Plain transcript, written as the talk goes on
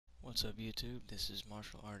What's up, YouTube? This is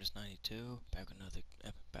Martial Artist 92, back with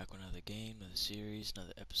another game, another series,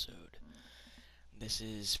 another episode. This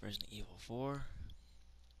is Resident Evil 4.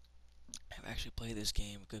 I've actually played this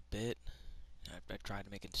game a good bit. I tried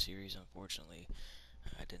to make it a series. Unfortunately,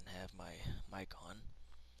 I didn't have my mic on.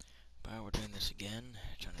 But we're doing this again,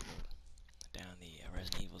 trying to go down the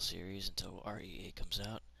Resident Evil series until RE8 comes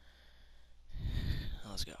out.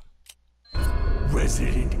 Let's go.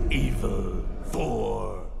 Resident Evil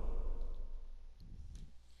 4.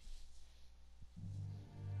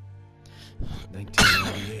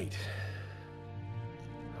 1998.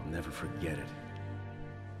 I'll never forget it.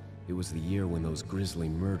 It was the year when those grisly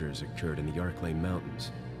murders occurred in the Arklay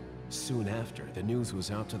Mountains. Soon after, the news was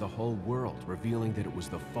out to the whole world, revealing that it was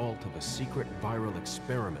the fault of a secret viral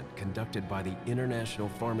experiment conducted by the international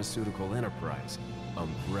pharmaceutical enterprise,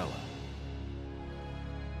 Umbrella.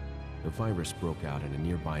 The virus broke out in a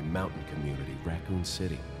nearby mountain community, Raccoon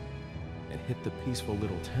City, and hit the peaceful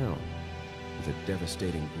little town with a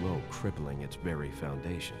devastating blow crippling its very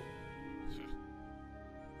foundation.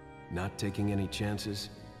 Not taking any chances,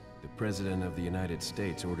 the President of the United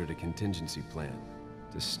States ordered a contingency plan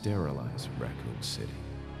to sterilize Raccoon City.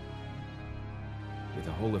 With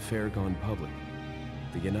the whole affair gone public,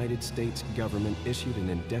 the United States government issued an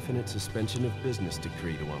indefinite suspension of business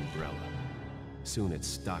decree to Umbrella. Soon its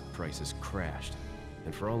stock prices crashed,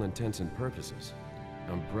 and for all intents and purposes,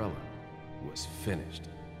 Umbrella was finished.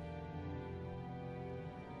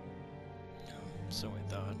 So I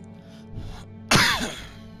thought.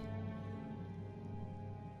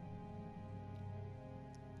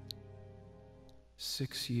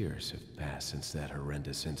 6 years have passed since that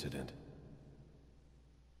horrendous incident.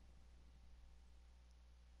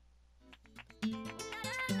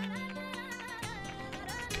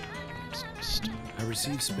 I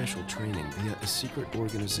received special training via a secret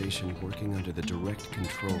organization working under the direct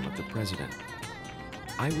control of the president.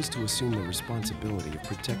 I was to assume the responsibility of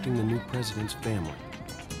protecting the new president's family.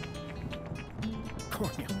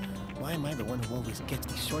 Coño, why am I the one who always gets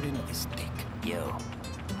the short end of the stick? You,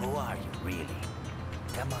 who are you really?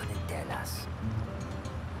 Come on and tell us.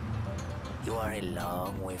 You are a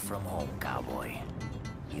long way from home, cowboy.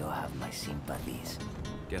 You have my sympathies.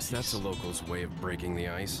 Guess that's a local's way of breaking the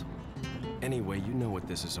ice. Anyway, you know what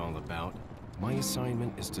this is all about. My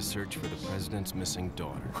assignment is to search for the president's missing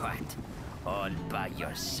daughter. What? All by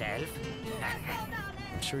yourself?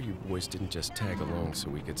 I'm sure you boys didn't just tag along so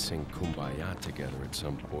we could sing Kumbaya together at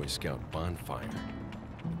some Boy Scout bonfire.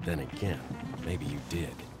 Then again, maybe you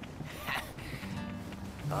did.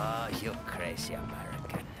 Oh, you crazy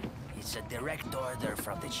American. It's a direct order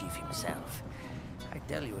from the chief himself. I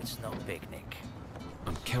tell you, it's no picnic.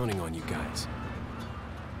 I'm counting on you guys.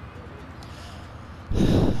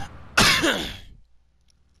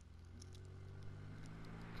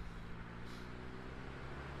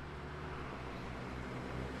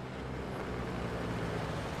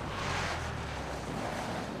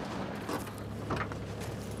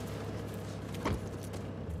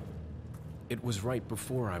 It was right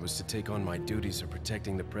before I was to take on my duties of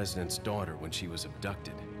protecting the president's daughter when she was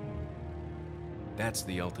abducted. That's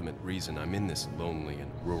the ultimate reason I'm in this lonely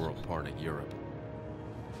and rural part of Europe.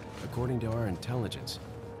 According to our intelligence,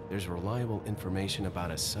 there's reliable information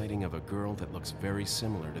about a sighting of a girl that looks very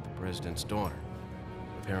similar to the president's daughter.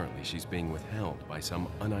 Apparently, she's being withheld by some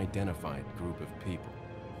unidentified group of people.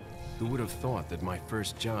 Who would have thought that my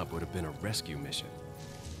first job would have been a rescue mission?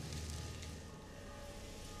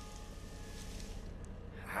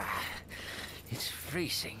 It's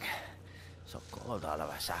freezing. So cold all of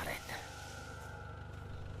a sudden.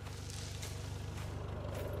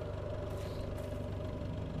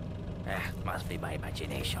 Must be my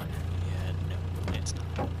imagination. Yeah, no, it's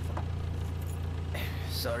not.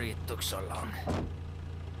 Sorry it took so long.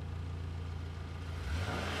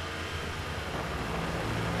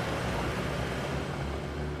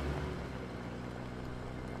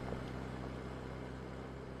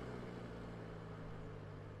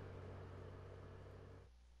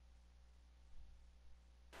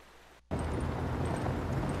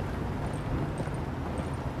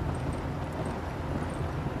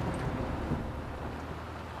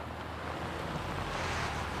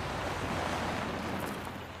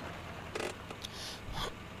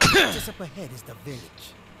 Just up ahead is the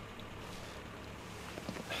village.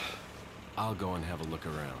 I'll go and have a look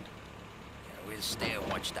around. We'll stay and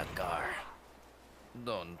watch that car.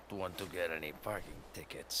 Don't want to get any parking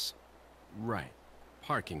tickets. Right.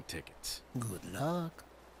 Parking tickets. Good luck.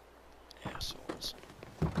 Assholes.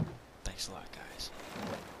 Thanks a lot, guys.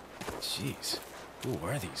 Jeez. Who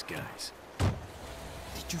are these guys?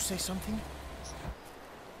 Did you say something?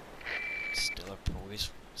 Still a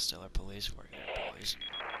Stellar police working there, boys.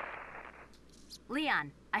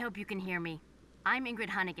 Leon, I hope you can hear me. I'm Ingrid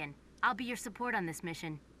Hunnigan. I'll be your support on this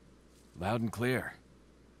mission. Loud and clear.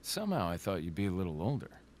 Somehow I thought you'd be a little older.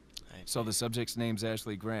 So the subject's name's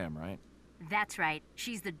Ashley Graham, right? That's right.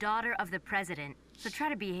 She's the daughter of the president. So try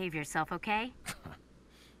to behave yourself, okay?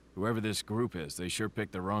 Whoever this group is, they sure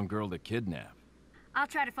picked the wrong girl to kidnap. I'll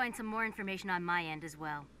try to find some more information on my end as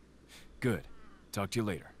well. Good. Talk to you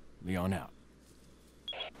later. Leon out.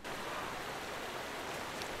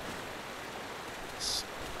 Let's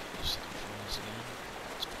get used to the controls again.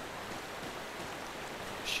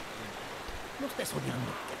 Shoot your No estés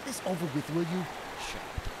odiando. Get this over with, will you? Shut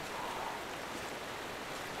up.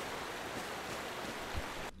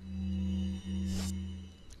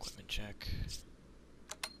 Equipment check.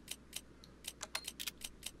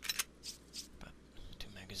 About 2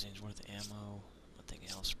 magazines worth of ammo, one thing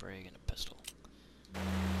of spray, and a pistol.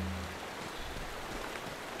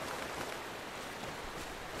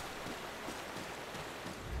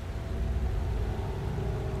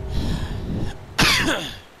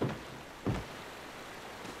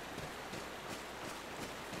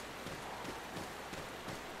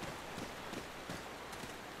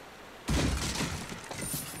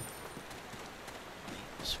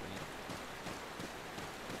 Sweet.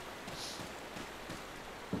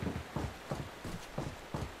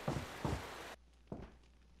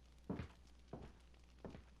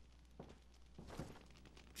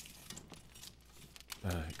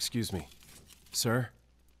 Excuse me. Sir?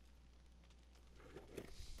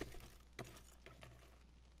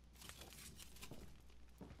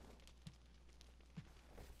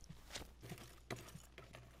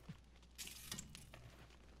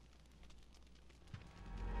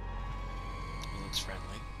 He looks friendly.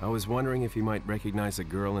 I was wondering if you might recognize a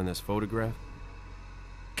girl in this photograph?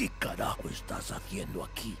 ¿Qué carajo estás haciendo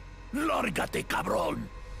aquí? ¡Lárgate, cabrón!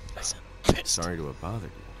 Listen, pissed. Sorry to have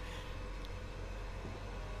bothered you.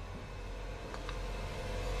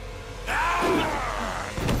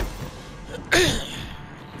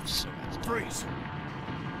 So Freeze!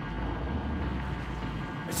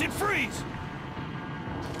 I said freeze!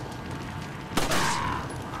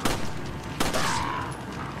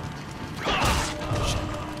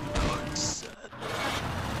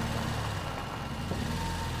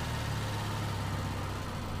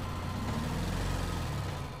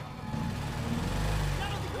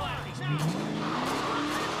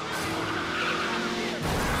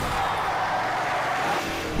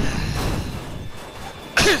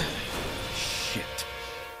 Shit.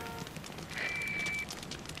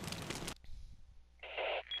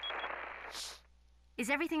 Is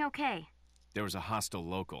everything okay? There was a hostile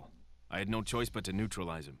local. I had no choice but to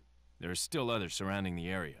neutralize him. There are still others surrounding the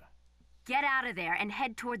area. Get out of there and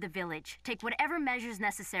head toward the village. Take whatever measures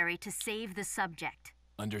necessary to save the subject.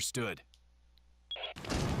 Understood.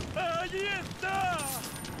 ¡Allí está!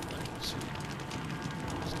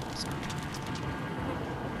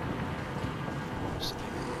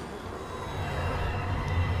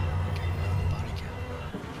 Body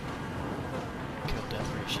count. Kill death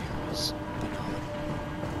ratio is phenomenal.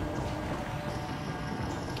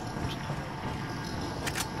 There's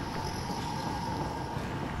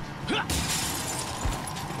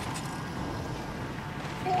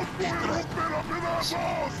 ¡Os voy a romper a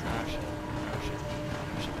pedazos!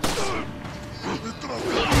 ¡Detrás de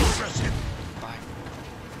mí, imbécil! Bye.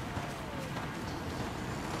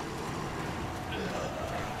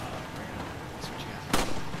 That's what you got.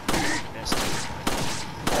 Best.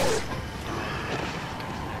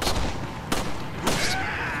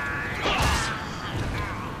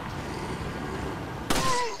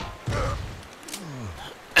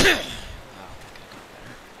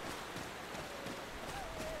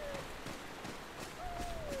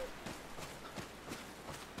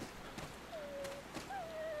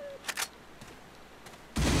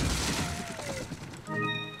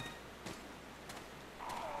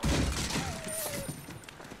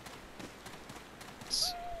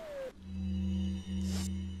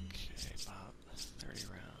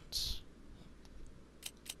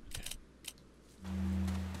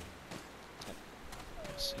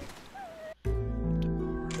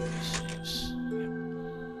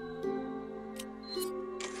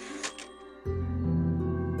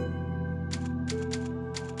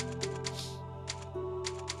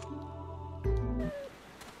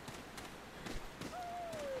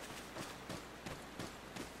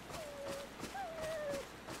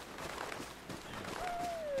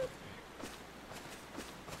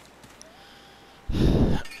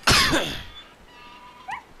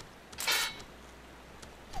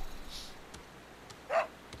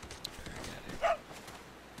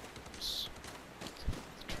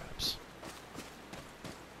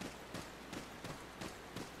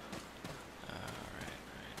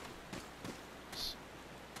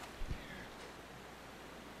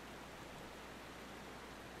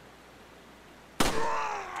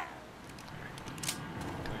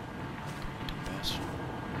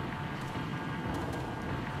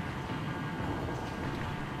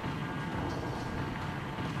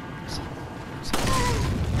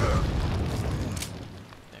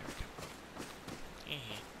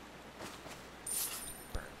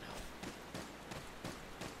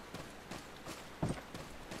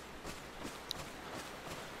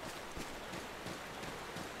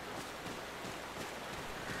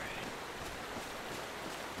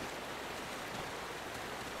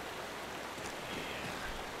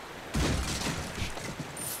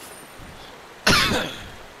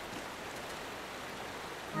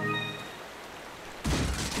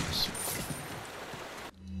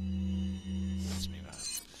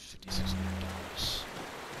 $5,600.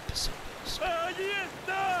 Pesetas. ¡Allí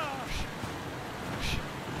está!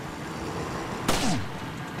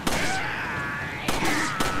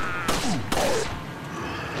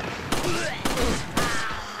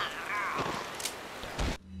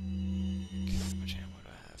 How much ammo do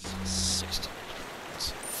I have? 16.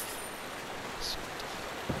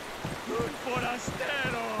 ¡Un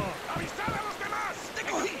forastero! ¡Avisad a los demás! ¡Te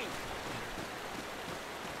cogí!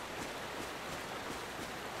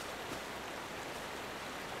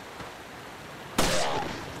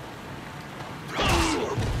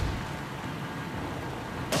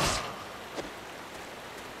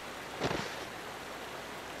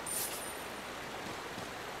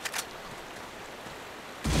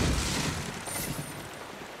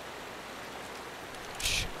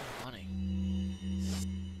 Shit, money.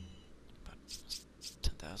 About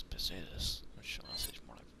 10,000 pesetas. Which honestly is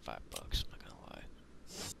more like $5, I'm not gonna lie.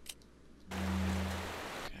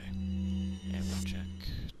 Okay. Ammo check.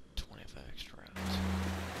 25 extra rounds.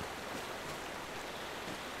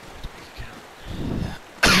 To make it count.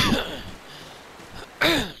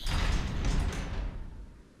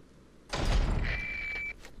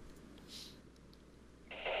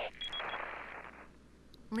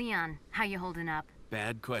 Leon, how you holding up?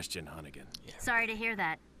 Bad question, Hunnigan. Yeah. Sorry to hear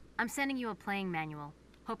that. I'm sending you a playing manual.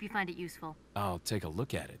 Hope you find it useful. I'll take a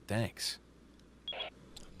look at it, thanks.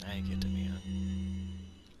 Now you get to me, huh?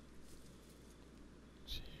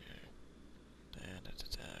 See here. I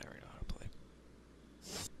already know how to play.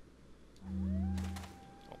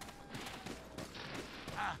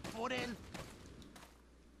 Ah, por él.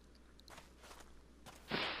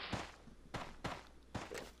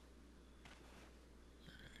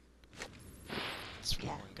 That's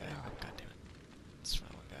where one guy. Oh, God damn it. That's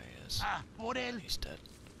where one guy is. Ah, por él. He's dead.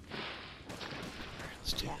 Alright,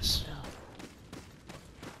 let's do this.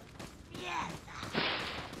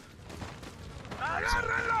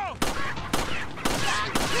 ¡Agárrenlo!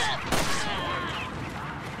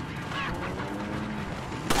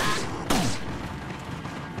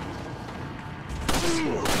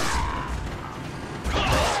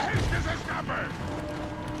 ¡Que se escape!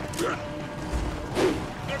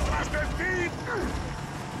 ¡Detrás de ti!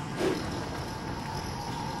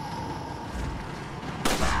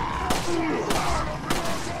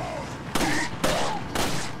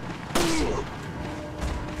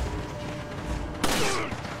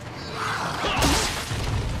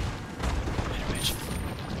 Later, bitch.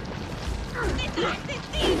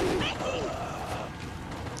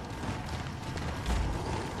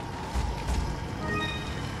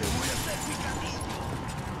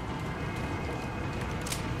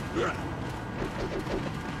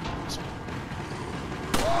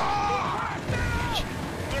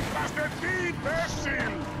 ¡Detrás de ti,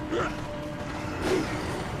 imbécil!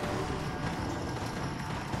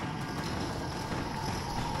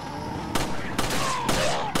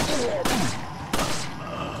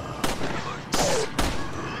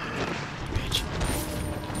 Bitch.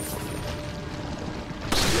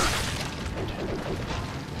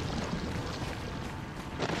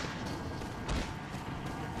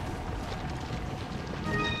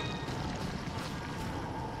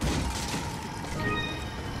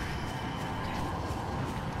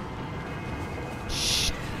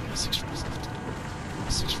 Shit, I got 6 rounds left.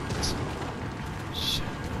 6 rounds. Shit.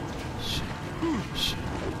 Shit. Shit.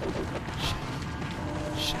 Shit.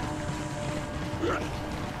 Shit.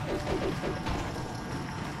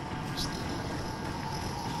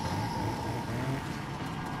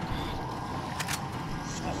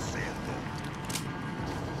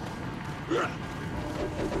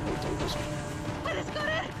 Puedes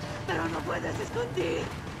correr, pero no puedes esconder.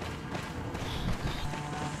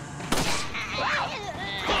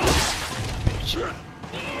 Bitch.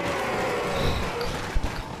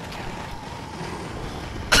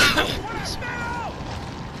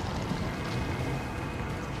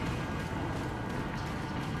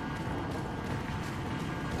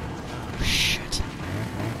 Oh, shit.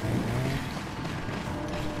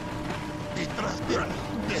 ¡Detrás de ti,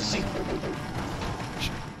 imbécil!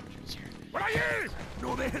 Shit. Shit's here. ¡Por allí!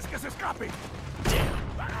 ¡No dejes que se escape!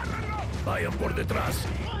 ¡Agárrenlo! Vayan por detrás.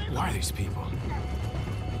 Why are these people?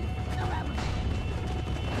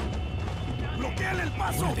 ¡Bloqueale el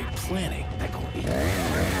paso! What are they planning?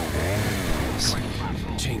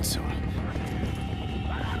 Chainsaw.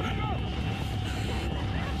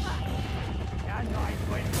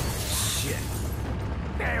 Shit.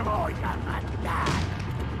 ¡Te voy a matar!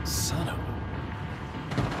 Son of a...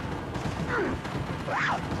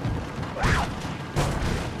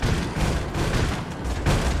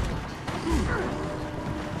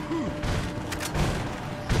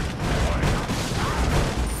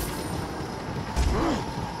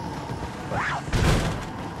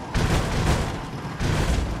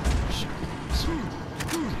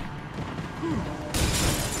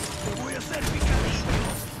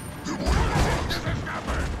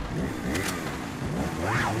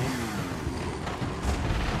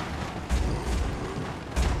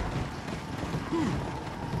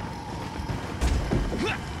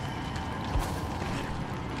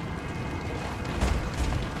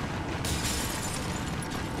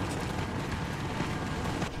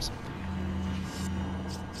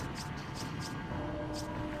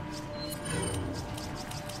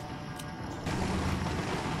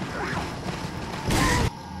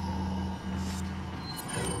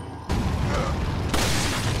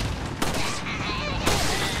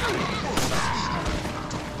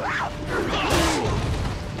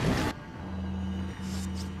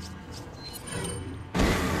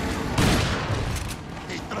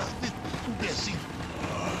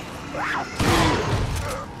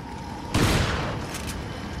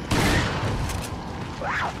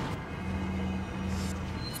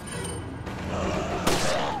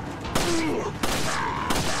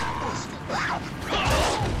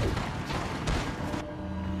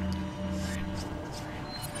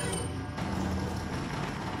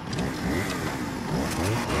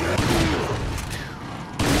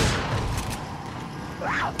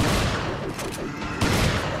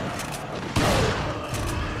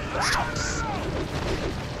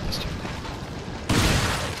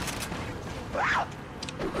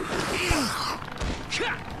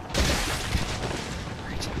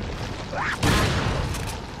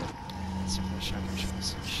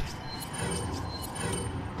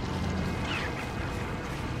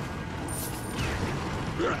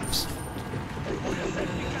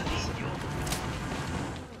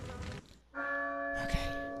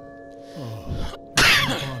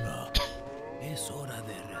 Es hora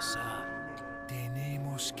de rezar.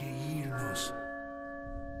 Tenemos que irnos.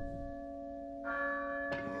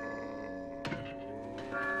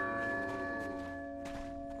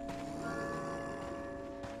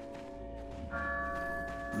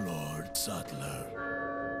 Lord Sutler.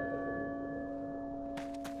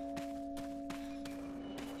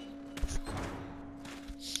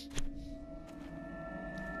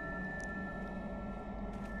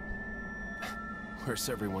 Where's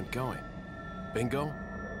everyone going? Bingo?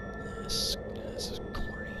 This is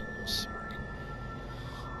corny. I'm sorry.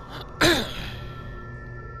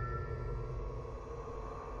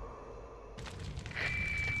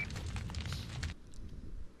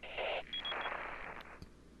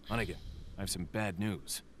 Hunnigan, I have some bad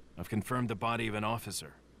news. I've confirmed the body of an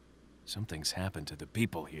officer. Something's happened to the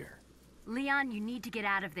people here. Leon, you need to get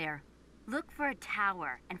out of there. Look for a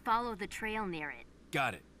tower and follow the trail near it.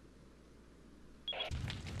 Got it.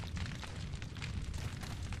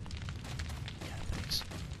 Yeah, thanks.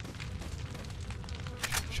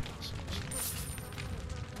 Charles.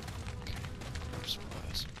 Okay, more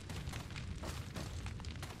supplies.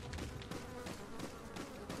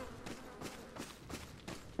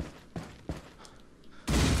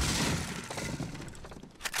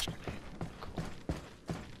 Cool.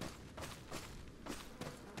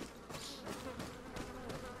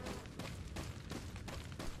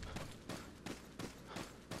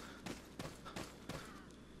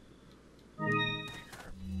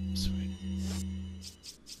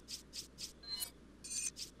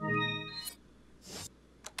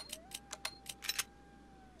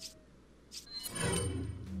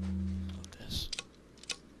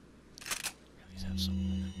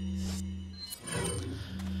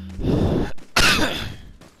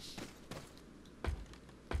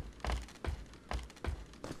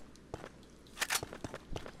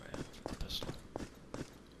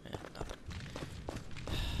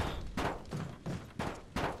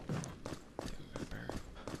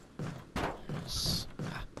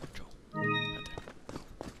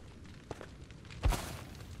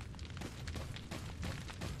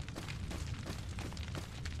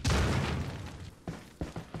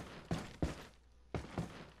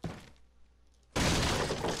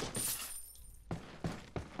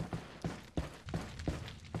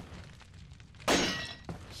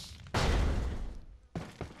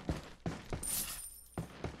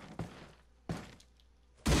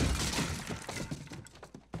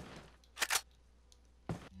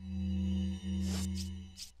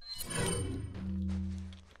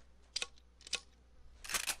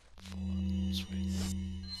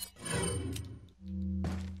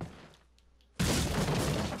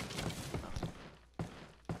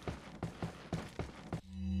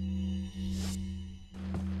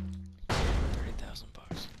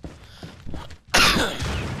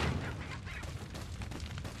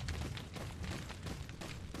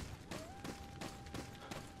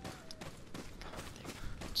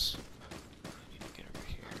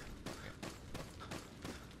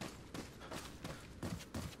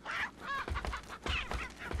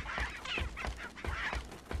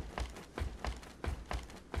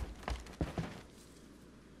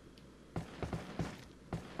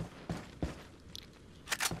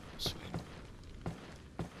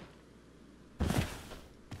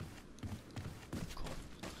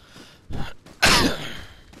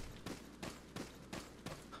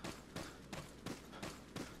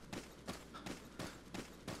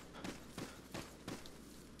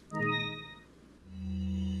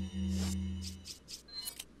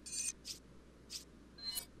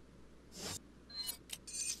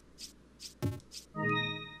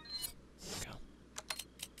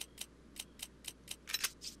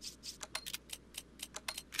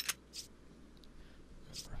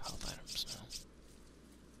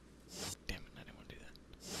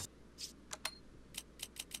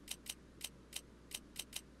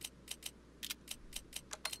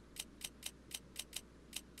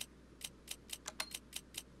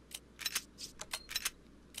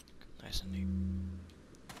 nice and neat.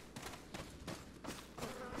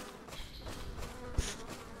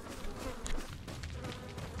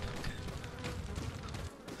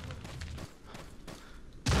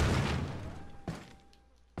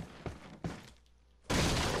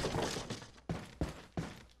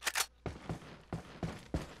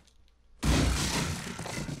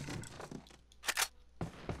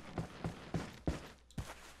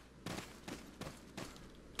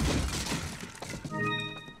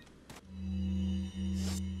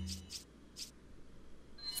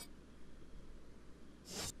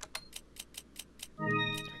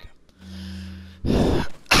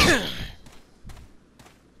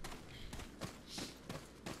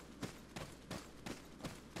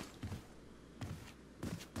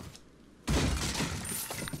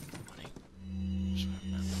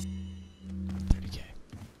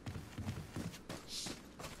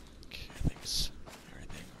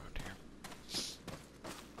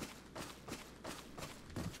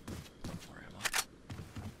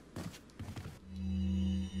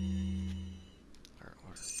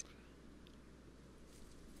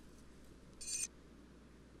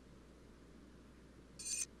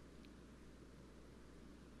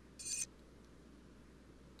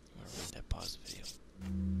 Pause the video.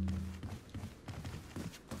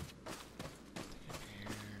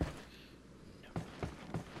 No.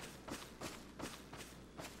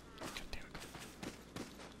 God damn it.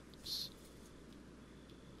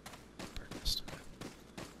 Bird nest.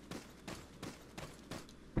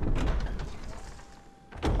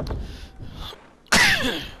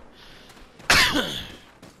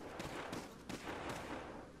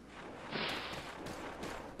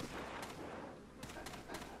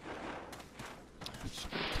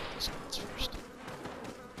 First.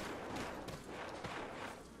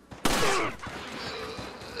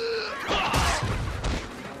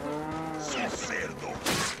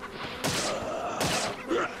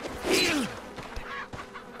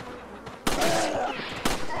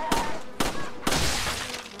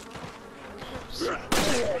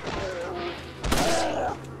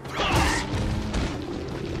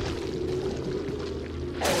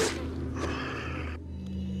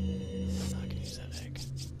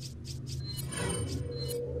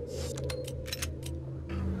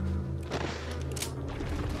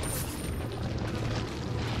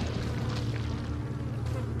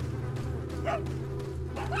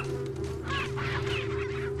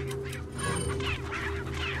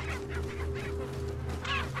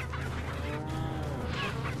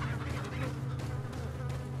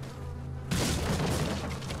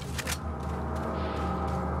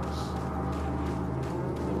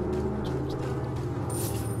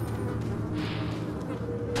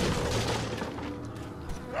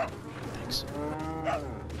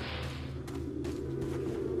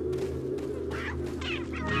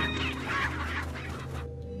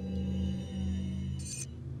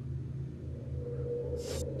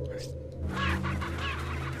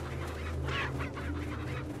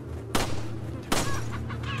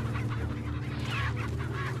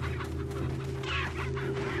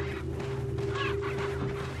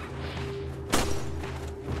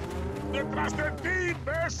 ¡Detrás de ti,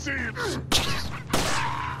 imbécil!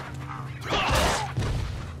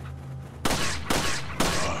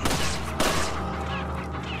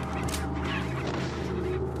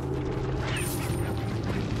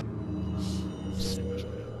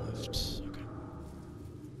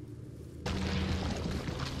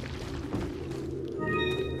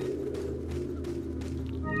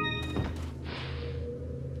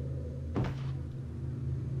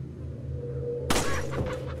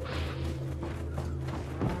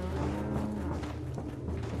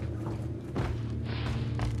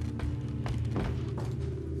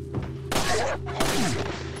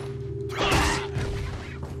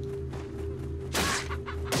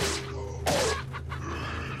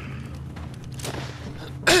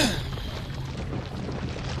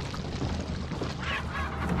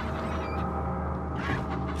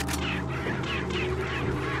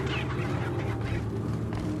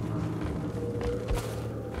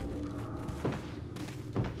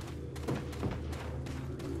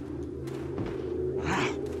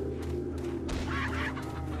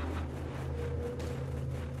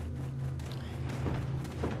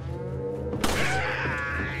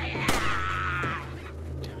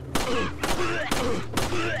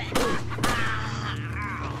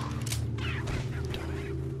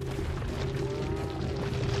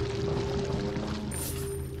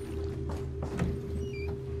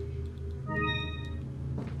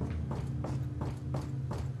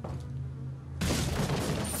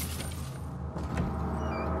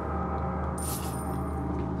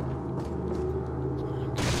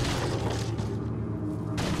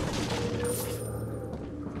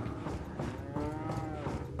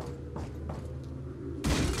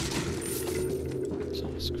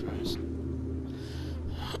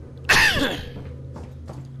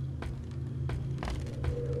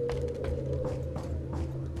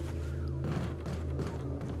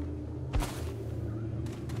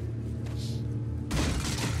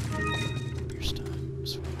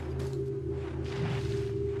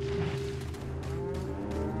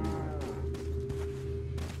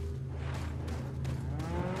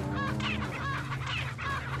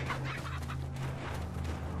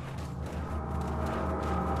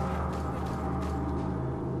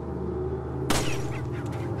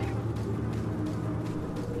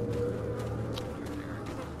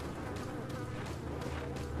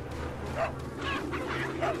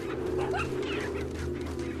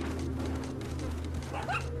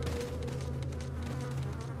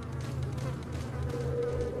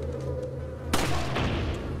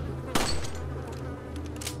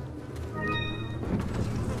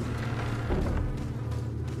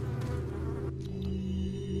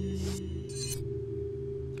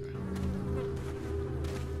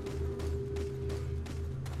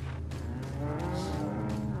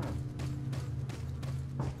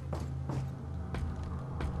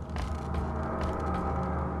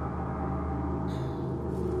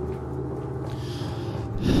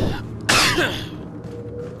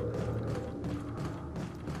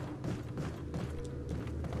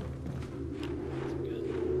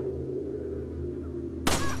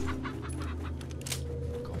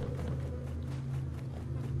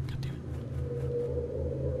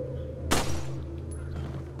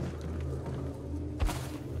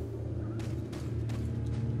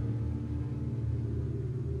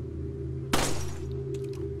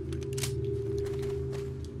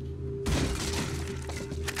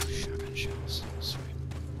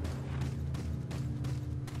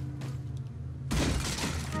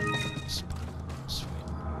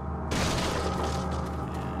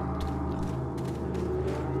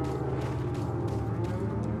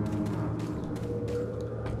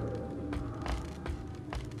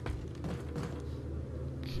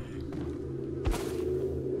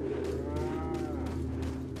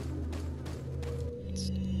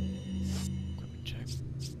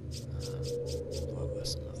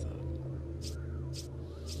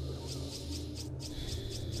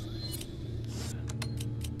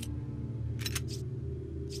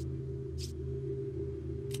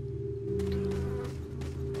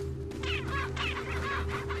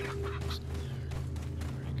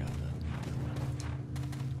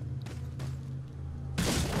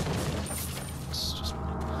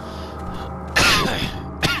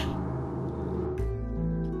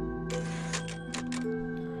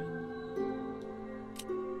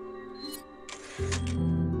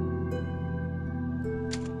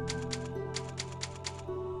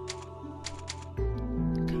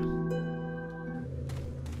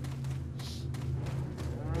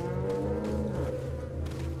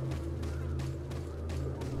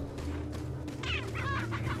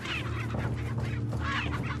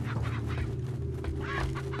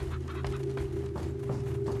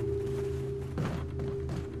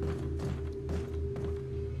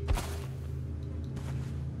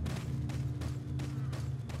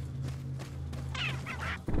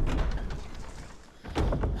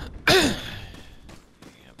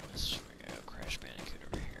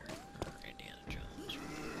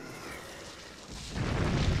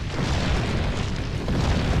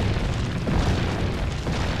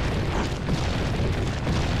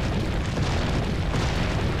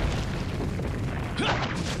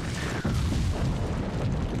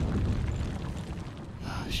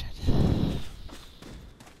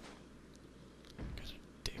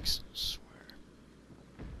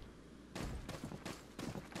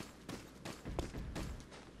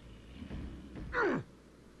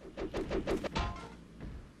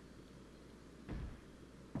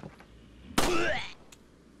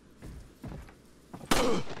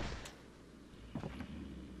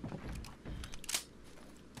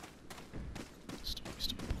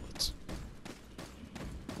 Still bullets.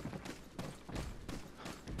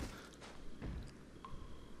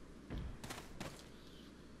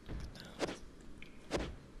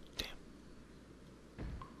 Damn.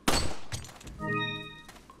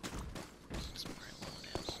 Some very low on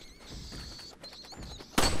ammo.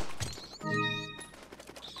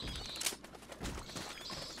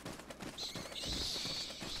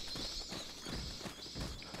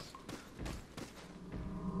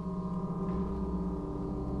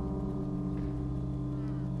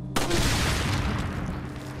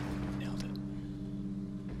 Nailed it.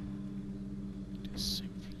 Do the same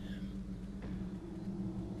for him.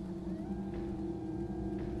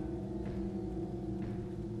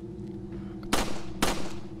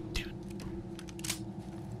 Damn it.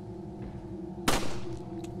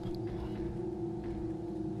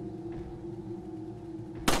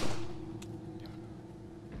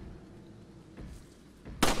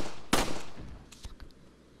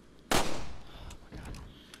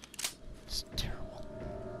 It's terrible.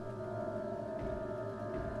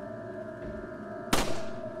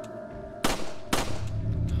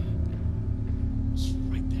 It's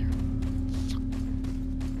right there.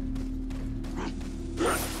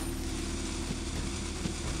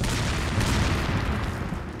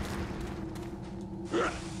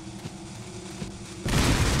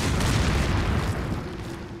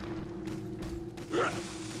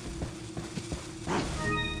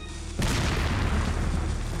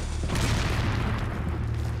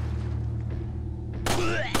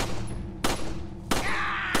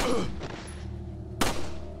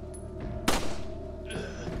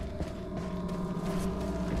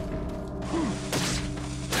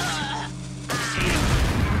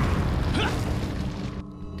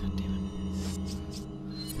 God damn it.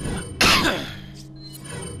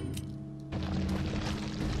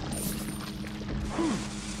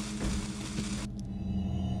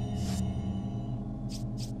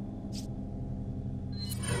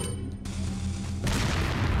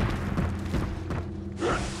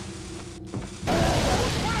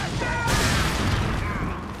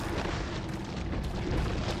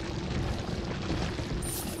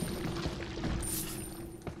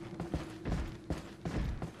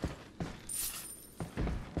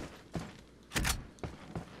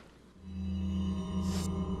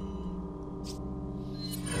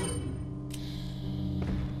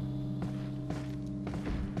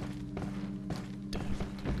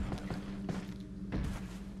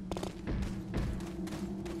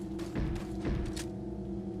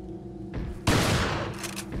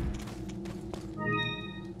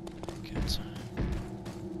 Cat's eye.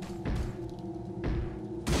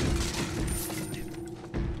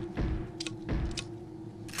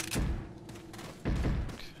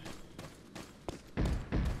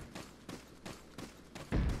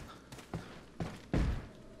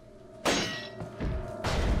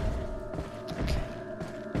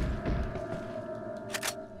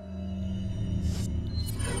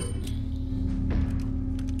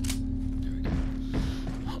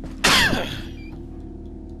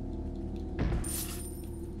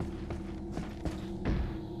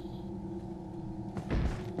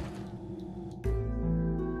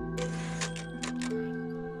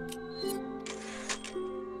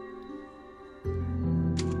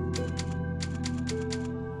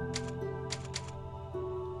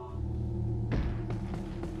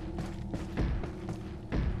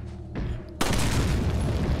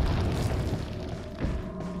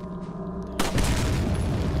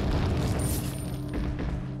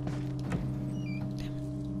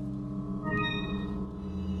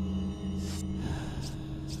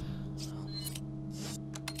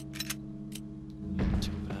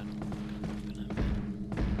 Too bad.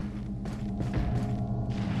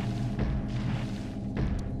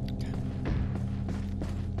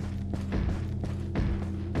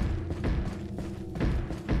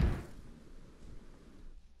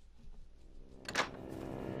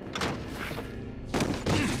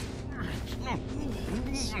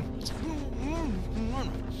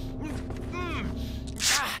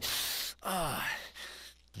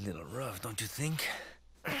 Little rough, don't you think?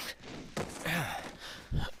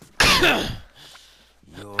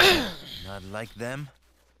 You're not like them?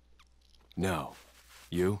 No.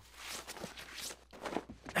 You?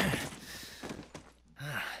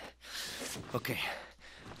 Okay,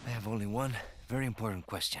 I have only one very important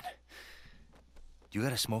question. You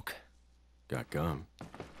got a smoke? Got gum.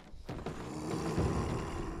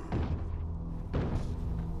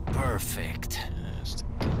 Perfect. That's the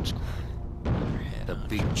gum squad. Your head The on.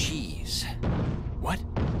 big cheese. What?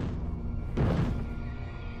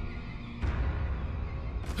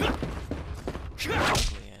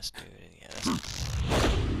 ugly ass dude. Yeah, that's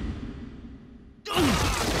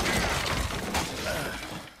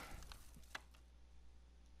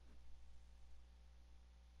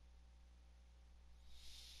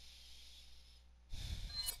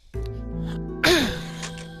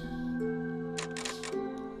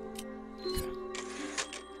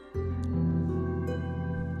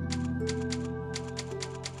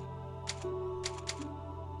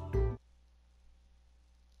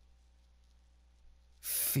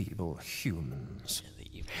Feeble humans. yeah,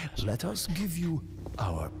 the evil ass. Let us give you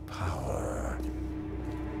our power.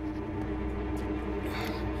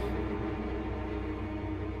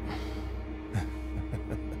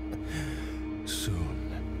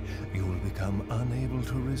 Soon, you will become unable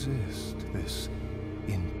to resist this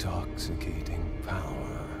intoxicating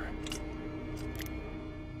power.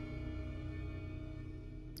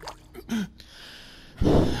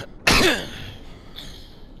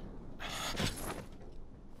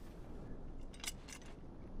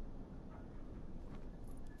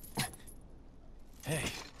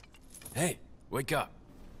 Hey, wake up.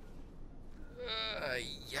 Ay.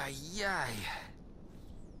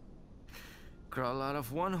 Crawl out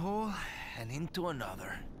of one hole and into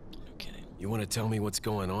another. No kidding. You want to tell me what's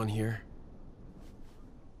going on here?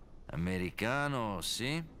 Americano,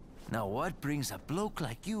 see? Now what brings a bloke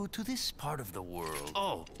like you to this part of the world?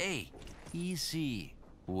 Oh, hey, easy,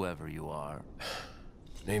 whoever you are.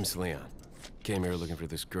 Name's Leon. Came here looking for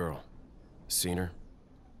this girl. Seen her?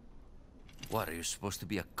 What, are you supposed to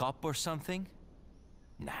be a cop or something?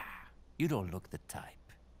 Nah, you don't look the type.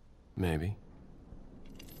 Maybe.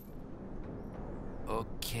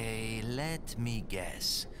 Okay, let me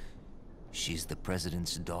guess. She's the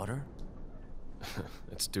president's daughter?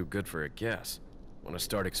 That's too good for a guess. Want to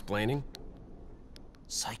start explaining?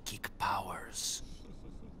 Psychic powers.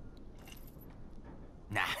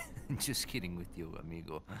 Nah, just kidding with you,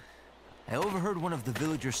 amigo. I overheard one of the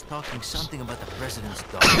villagers talking something about the president's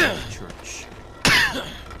daughter in the church.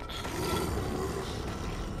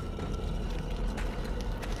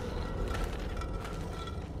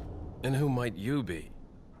 And who might you be?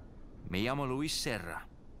 Me llamo Luis Serra.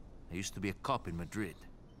 I used to be a cop in Madrid.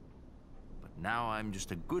 But now I'm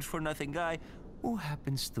just a good-for-nothing guy who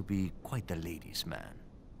happens to be quite a ladies' man.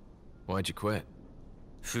 Why'd you quit?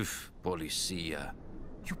 Phew, policia.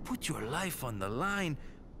 You put your life on the line.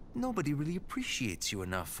 Nobody really appreciates you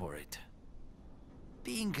enough for it.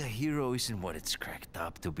 Being a hero isn't what it's cracked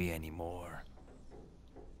up to be anymore.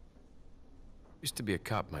 Used to be a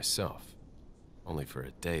cop myself. Only for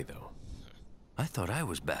a day, though. I thought I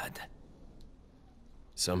was bad.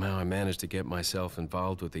 Somehow I managed to get myself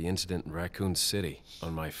involved with the incident in Raccoon City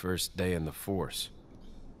on my first day in the force.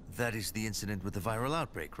 That is the incident with the viral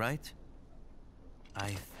outbreak, right?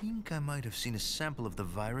 I think I might have seen a sample of the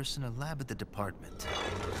virus in a lab at the department.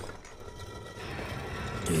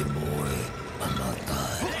 Hey boy, I'm not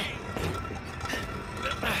done.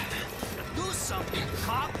 Do something,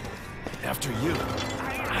 cop! After you.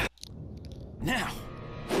 Now!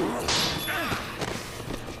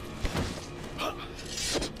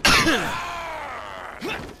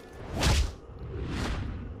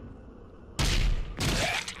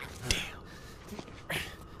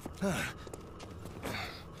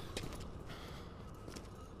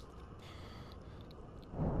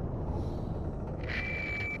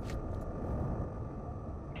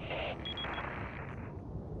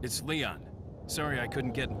 It's Leon. Sorry I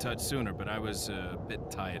couldn't get in touch sooner, but I was a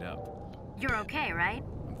bit tied up. You're okay, right?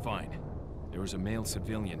 I'm fine. There was a male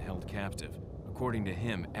civilian held captive. According to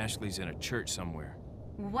him, Ashley's in a church somewhere.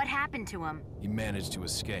 What happened to him? He managed to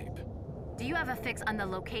escape. Do you have a fix on the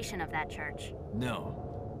location of that church?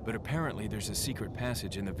 No, but apparently there's a secret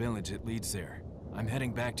passage in the village that leads there. I'm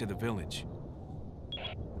heading back to the village.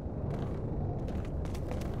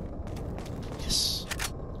 Yes.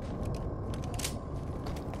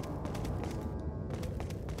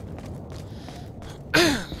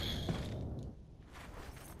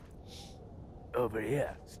 Over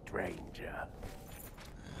here, stranger.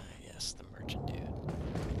 Yes, the merchant dude.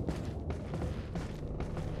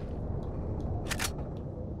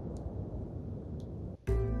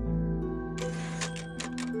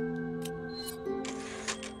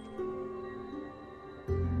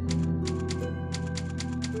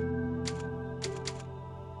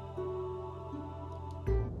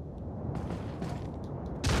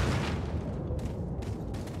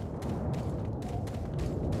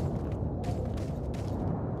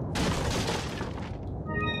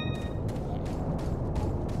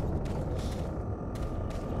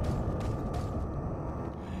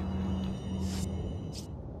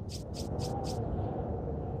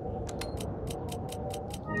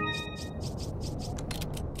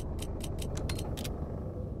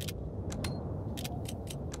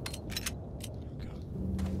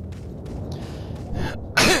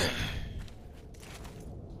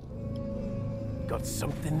 got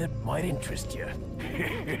something that might interest you.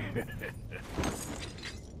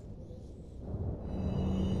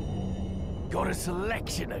 Got a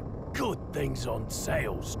selection of good things on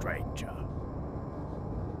sale, stranger.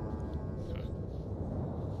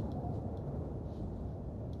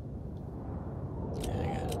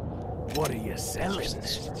 What are you selling?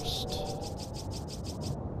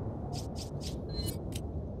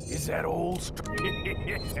 Is that all?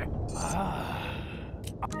 Ah.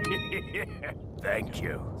 Thank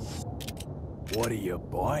you. What are you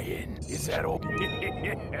buying? Is that all?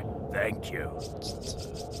 Thank you.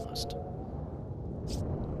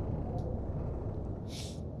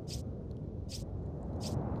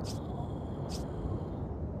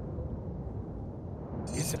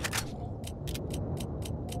 Is it?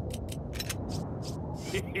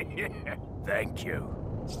 Thank you.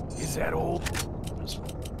 Is that all?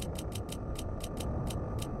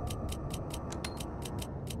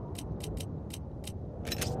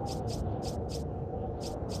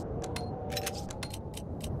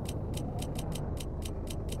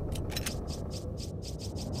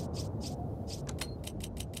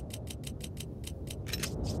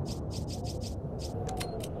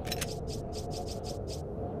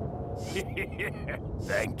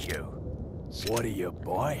 Thank you. What are you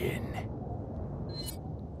buying?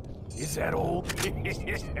 Is that all?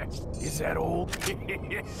 Is that all?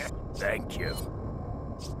 Thank you.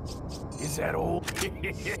 Is that all?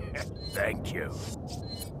 Thank you.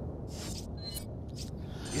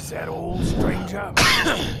 Is that all, stranger?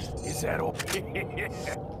 Is that all?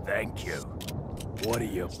 Thank you. What are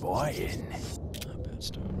you buying? Not a bad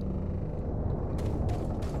start.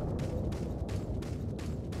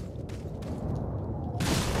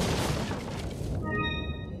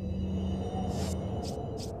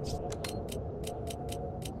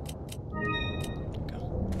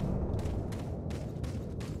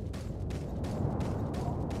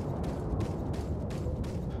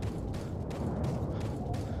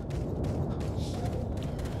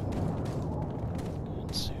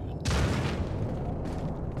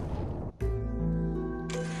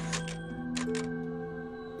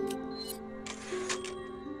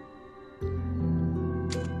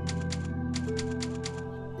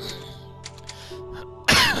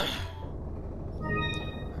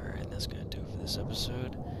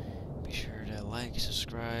 Episode. Be sure to like,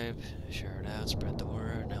 subscribe, share it out, spread the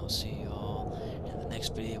word, and I will see you all in the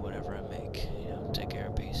next video, whatever I make. Take care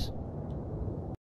and peace.